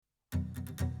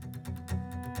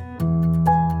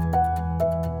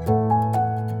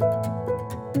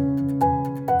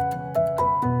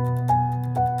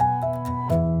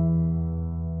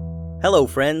Hello,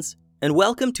 friends, and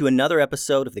welcome to another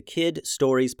episode of the Kid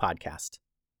Stories Podcast.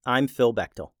 I'm Phil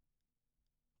Bechtel.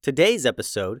 Today's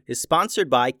episode is sponsored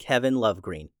by Kevin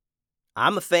Lovegreen.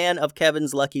 I'm a fan of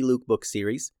Kevin's Lucky Luke book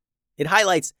series. It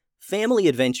highlights family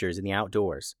adventures in the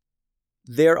outdoors.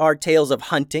 There are tales of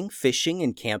hunting, fishing,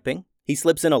 and camping. He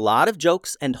slips in a lot of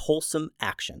jokes and wholesome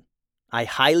action. I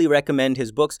highly recommend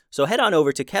his books, so head on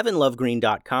over to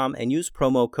kevinlovegreen.com and use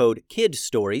promo code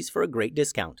KIDSTORIES for a great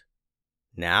discount.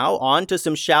 Now, on to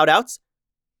some shout-outs.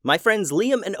 My friends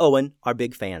Liam and Owen are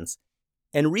big fans.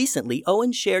 And recently,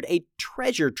 Owen shared a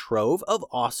treasure trove of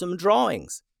awesome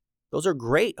drawings. Those are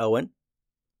great, Owen.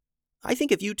 I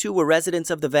think if you two were residents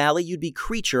of the valley, you'd be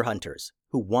creature hunters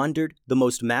who wandered the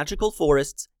most magical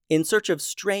forests in search of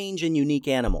strange and unique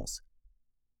animals.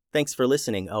 Thanks for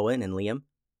listening, Owen and Liam.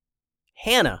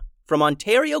 Hannah from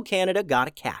Ontario, Canada got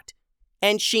a cat,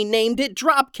 and she named it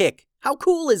Dropkick. How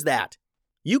cool is that?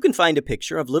 You can find a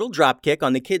picture of little Dropkick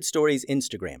on the Kid Stories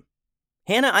Instagram.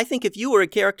 Hannah, I think if you were a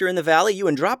character in the valley, you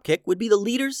and Dropkick would be the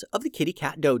leaders of the Kitty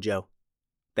Cat Dojo.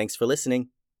 Thanks for listening.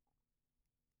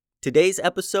 Today's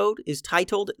episode is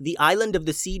titled The Island of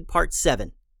the Seed Part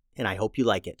 7, and I hope you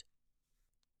like it.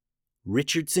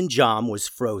 Richardson Jom was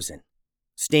frozen.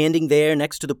 Standing there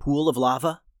next to the pool of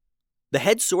lava, the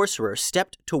head sorcerer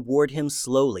stepped toward him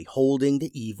slowly, holding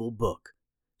the evil book.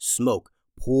 Smoke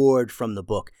poured from the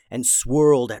book and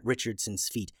swirled at Richardson's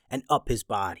feet and up his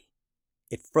body.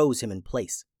 It froze him in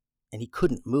place, and he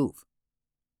couldn't move.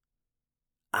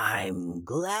 "I'm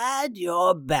glad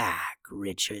you're back,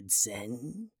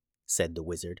 Richardson," said the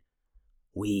wizard.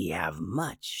 "We have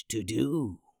much to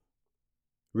do."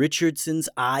 Richardson's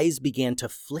eyes began to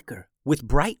flicker with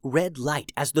bright red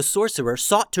light as the sorcerer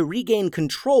sought to regain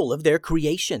control of their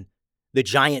creation. The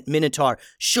giant minotaur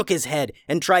shook his head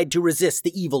and tried to resist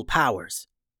the evil powers.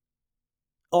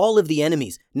 All of the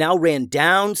enemies now ran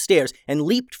downstairs and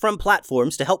leaped from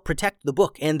platforms to help protect the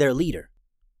book and their leader.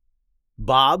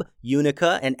 Bob,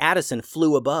 Unica, and Addison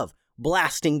flew above,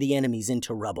 blasting the enemies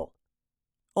into rubble,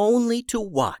 only to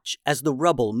watch as the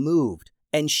rubble moved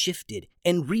and shifted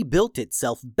and rebuilt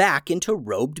itself back into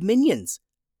robed minions.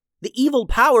 The evil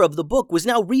power of the book was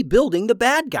now rebuilding the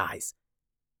bad guys.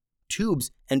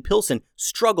 Tubes and Pilson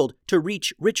struggled to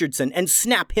reach Richardson and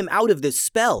snap him out of this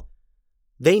spell.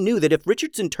 They knew that if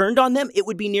Richardson turned on them, it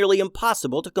would be nearly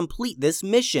impossible to complete this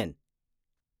mission.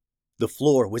 The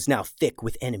floor was now thick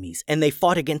with enemies, and they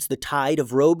fought against the tide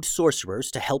of robed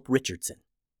sorcerers to help Richardson.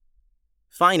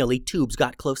 Finally, Tubes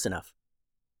got close enough.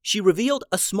 She revealed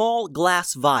a small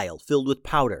glass vial filled with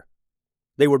powder.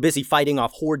 They were busy fighting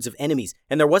off hordes of enemies,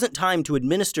 and there wasn't time to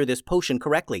administer this potion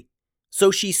correctly. So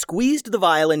she squeezed the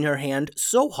vial in her hand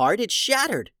so hard it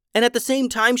shattered, and at the same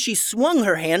time she swung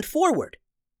her hand forward.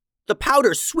 The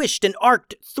powder swished and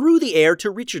arced through the air to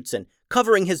Richardson,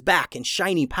 covering his back in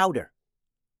shiny powder.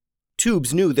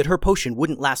 Tubes knew that her potion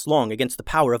wouldn't last long against the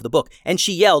power of the book, and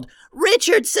she yelled,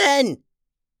 "Richardson!"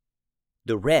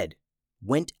 The red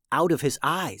went out of his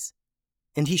eyes,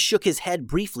 and he shook his head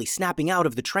briefly, snapping out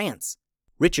of the trance.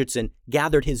 Richardson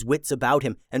gathered his wits about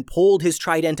him and pulled his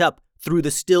trident up through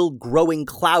the still growing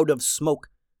cloud of smoke.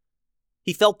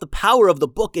 He felt the power of the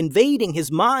book invading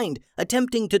his mind,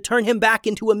 attempting to turn him back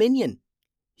into a minion.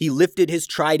 He lifted his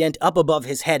trident up above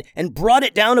his head and brought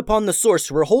it down upon the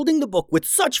sorcerer, holding the book with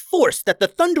such force that the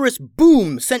thunderous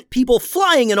boom sent people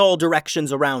flying in all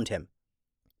directions around him.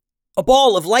 A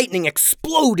ball of lightning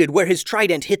exploded where his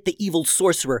trident hit the evil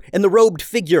sorcerer, and the robed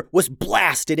figure was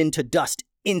blasted into dust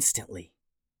instantly.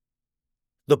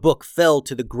 The book fell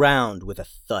to the ground with a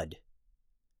thud.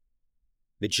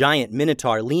 The giant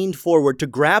minotaur leaned forward to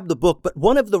grab the book, but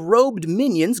one of the robed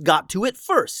minions got to it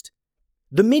first.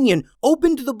 The minion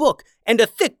opened the book, and a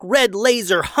thick red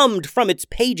laser hummed from its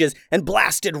pages and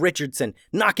blasted Richardson,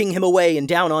 knocking him away and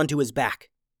down onto his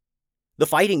back. The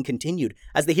fighting continued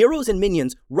as the heroes and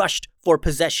minions rushed for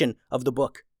possession of the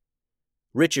book.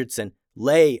 Richardson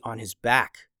lay on his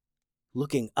back,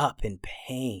 looking up in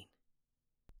pain.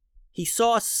 He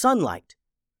saw sunlight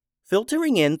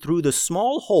filtering in through the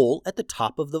small hole at the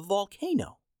top of the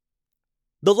volcano.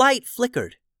 The light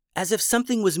flickered as if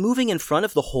something was moving in front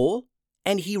of the hole,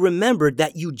 and he remembered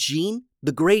that Eugene,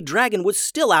 the gray dragon, was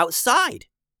still outside.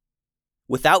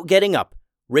 Without getting up,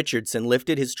 Richardson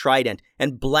lifted his trident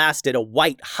and blasted a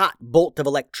white, hot bolt of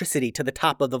electricity to the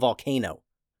top of the volcano.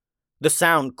 The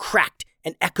sound cracked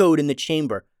and echoed in the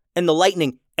chamber, and the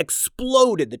lightning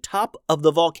exploded the top of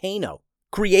the volcano,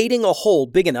 creating a hole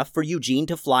big enough for Eugene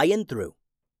to fly in through.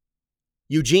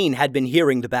 Eugene had been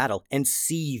hearing the battle and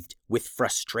seethed with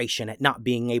frustration at not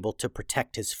being able to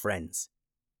protect his friends.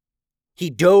 He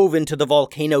dove into the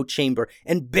volcano chamber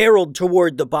and barreled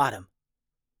toward the bottom.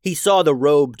 He saw the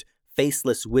robed,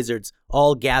 faceless wizards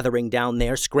all gathering down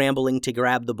there, scrambling to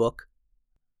grab the book.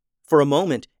 For a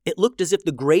moment, it looked as if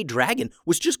the gray dragon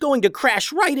was just going to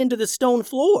crash right into the stone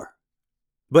floor.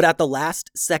 But at the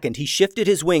last second, he shifted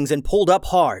his wings and pulled up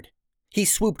hard. He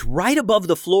swooped right above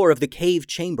the floor of the cave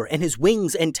chamber, and his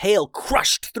wings and tail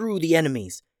crushed through the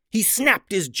enemies. He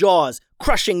snapped his jaws,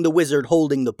 crushing the wizard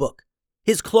holding the book.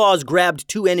 His claws grabbed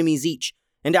 2 enemies each,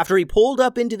 and after he pulled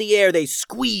up into the air, they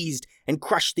squeezed and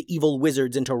crushed the evil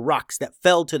wizards into rocks that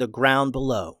fell to the ground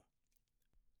below.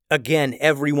 Again,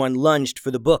 everyone lunged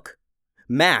for the book.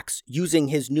 Max, using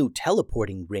his new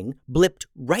teleporting ring, blipped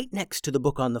right next to the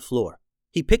book on the floor.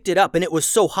 He picked it up, and it was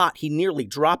so hot he nearly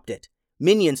dropped it.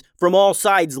 Minions from all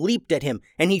sides leaped at him,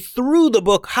 and he threw the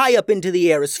book high up into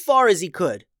the air as far as he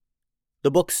could.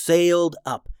 The book sailed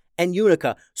up, and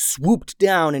Unica swooped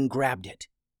down and grabbed it.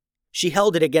 She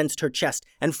held it against her chest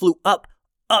and flew up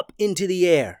into the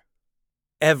air.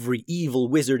 Every evil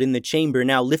wizard in the chamber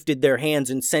now lifted their hands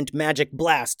and sent magic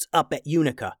blasts up at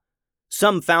Unica.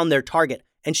 Some found their target,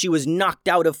 and she was knocked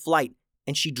out of flight,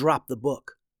 and she dropped the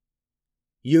book.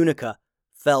 Unica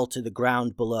fell to the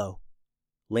ground below,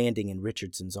 landing in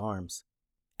Richardson's arms.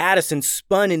 Addison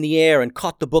spun in the air and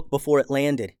caught the book before it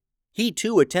landed. He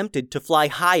too attempted to fly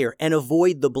higher and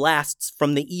avoid the blasts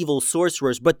from the evil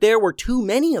sorcerers, but there were too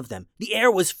many of them. The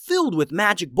air was filled with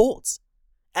magic bolts.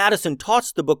 Addison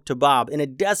tossed the book to Bob in a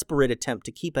desperate attempt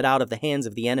to keep it out of the hands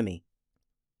of the enemy.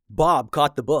 Bob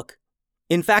caught the book.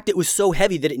 In fact, it was so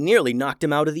heavy that it nearly knocked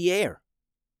him out of the air.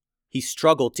 He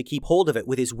struggled to keep hold of it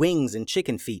with his wings and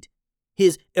chicken feet.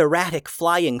 His erratic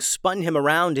flying spun him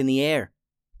around in the air.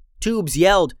 Tubes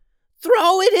yelled,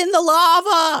 "Throw it in the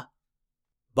lava!"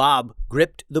 Bob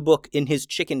gripped the book in his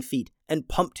chicken feet and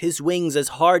pumped his wings as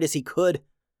hard as he could.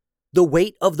 The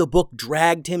weight of the book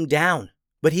dragged him down,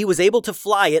 but he was able to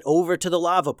fly it over to the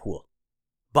lava pool.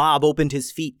 Bob opened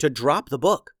his feet to drop the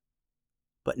book,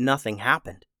 but nothing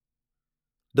happened.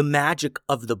 The magic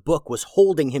of the book was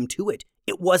holding him to it.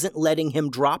 It wasn't letting him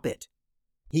drop it.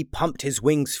 He pumped his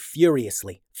wings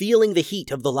furiously, feeling the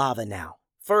heat of the lava now.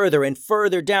 Further and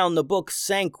further down the book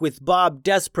sank, with Bob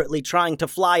desperately trying to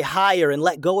fly higher and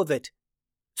let go of it.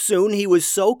 Soon he was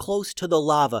so close to the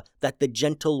lava that the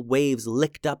gentle waves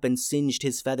licked up and singed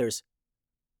his feathers.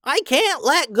 "I can't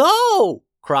let go!"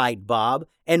 cried Bob,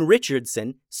 and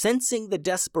Richardson, sensing the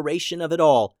desperation of it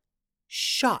all,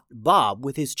 shot Bob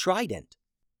with his trident.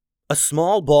 A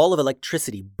small ball of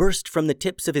electricity burst from the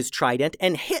tips of his trident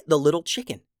and hit the little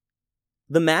chicken.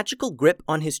 The magical grip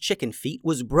on his chicken feet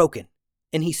was broken,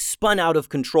 and he spun out of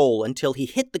control until he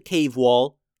hit the cave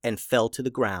wall and fell to the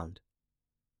ground.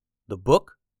 The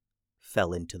book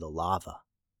fell into the lava.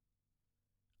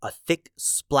 A thick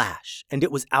splash, and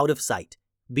it was out of sight,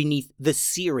 beneath the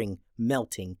searing,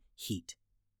 melting heat.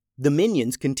 The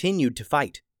minions continued to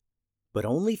fight, but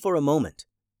only for a moment.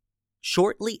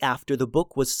 Shortly after the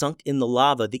book was sunk in the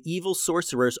lava, the evil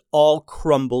sorcerers all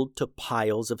crumbled to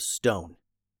piles of stone.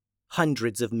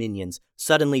 Hundreds of minions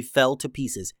suddenly fell to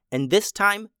pieces, and this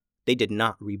time they did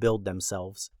not rebuild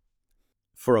themselves.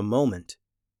 For a moment,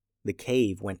 the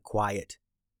cave went quiet,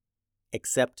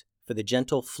 except for the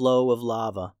gentle flow of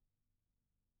lava.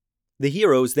 The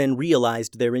heroes then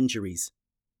realized their injuries.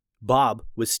 Bob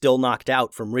was still knocked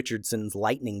out from Richardson's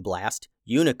lightning blast.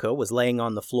 Unica was laying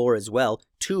on the floor as well.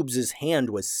 Tubes' hand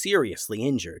was seriously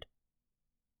injured.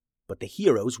 But the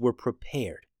heroes were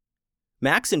prepared.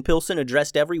 Max and Pilsen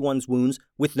addressed everyone's wounds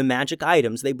with the magic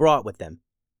items they brought with them.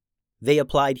 They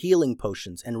applied healing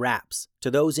potions and wraps to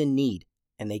those in need,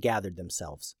 and they gathered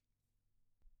themselves.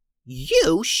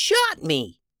 "You shot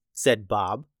me," said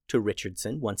Bob to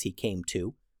Richardson once he came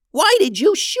to. "Why did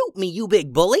you shoot me, you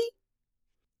big bully?"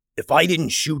 "If I didn't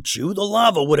shoot you, the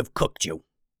lava would have cooked you,"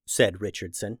 said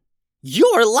Richardson.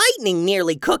 "Your lightning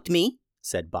nearly cooked me,"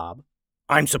 said Bob.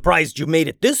 "I'm surprised you made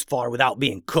it this far without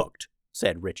being cooked,"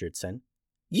 said Richardson.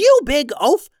 "You big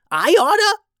oaf, I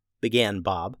oughta," began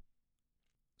Bob.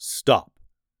 "Stop,"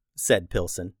 said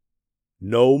Pilsen.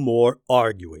 "No more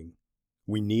arguing.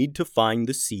 We need to find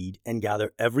the seed and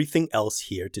gather everything else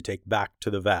here to take back to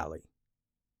the valley."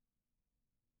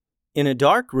 In a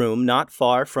dark room not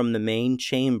far from the main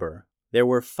chamber, there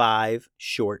were 5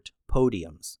 short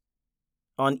podiums.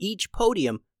 On each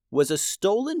podium was a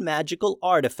stolen magical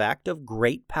artifact of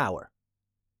great power.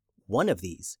 One of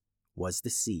these was the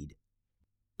seed.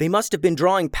 "They must have been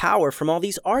drawing power from all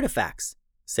these artifacts,"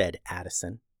 said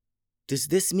Addison. "Does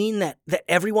this mean that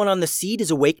everyone on the seed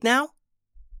is awake now?"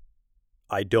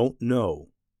 "I don't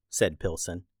know," said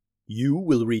Pilsen. "You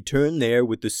will return there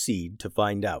with the seed to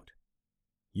find out.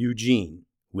 Eugene,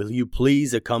 will you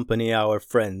please accompany our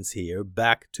friends here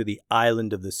back to the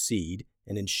Island of the Seed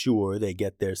and ensure they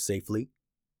get there safely.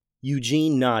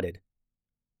 Eugene nodded.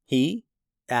 He,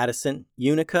 Addison,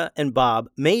 Unica, and Bob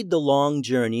made the long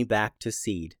journey back to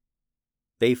Seed.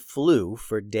 They flew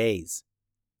for days.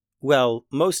 Well,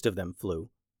 most of them flew.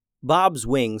 Bob's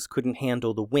wings couldn't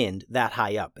handle the wind that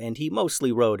high up, and he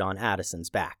mostly rode on Addison's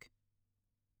back.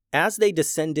 As they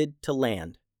descended to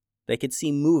land, they could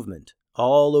see movement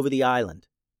all over the island.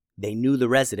 They knew the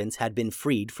residents had been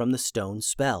freed from the stone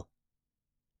spell.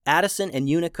 Addison and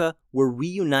Unica were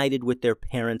reunited with their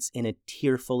parents in a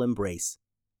tearful embrace.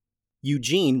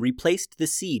 Eugene replaced the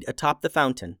seed atop the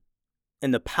fountain,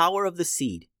 and the power of the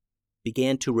seed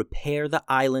began to repair the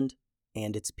island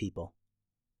and its people.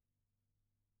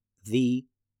 The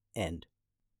end.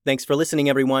 Thanks for listening,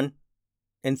 everyone.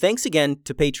 And thanks again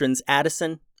to patrons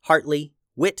Addison, Hartley,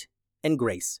 Witt, and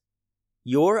Grace.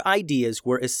 Your ideas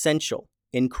were essential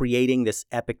in creating this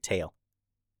epic tale,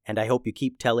 and I hope you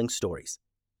keep telling stories.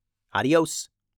 Adios.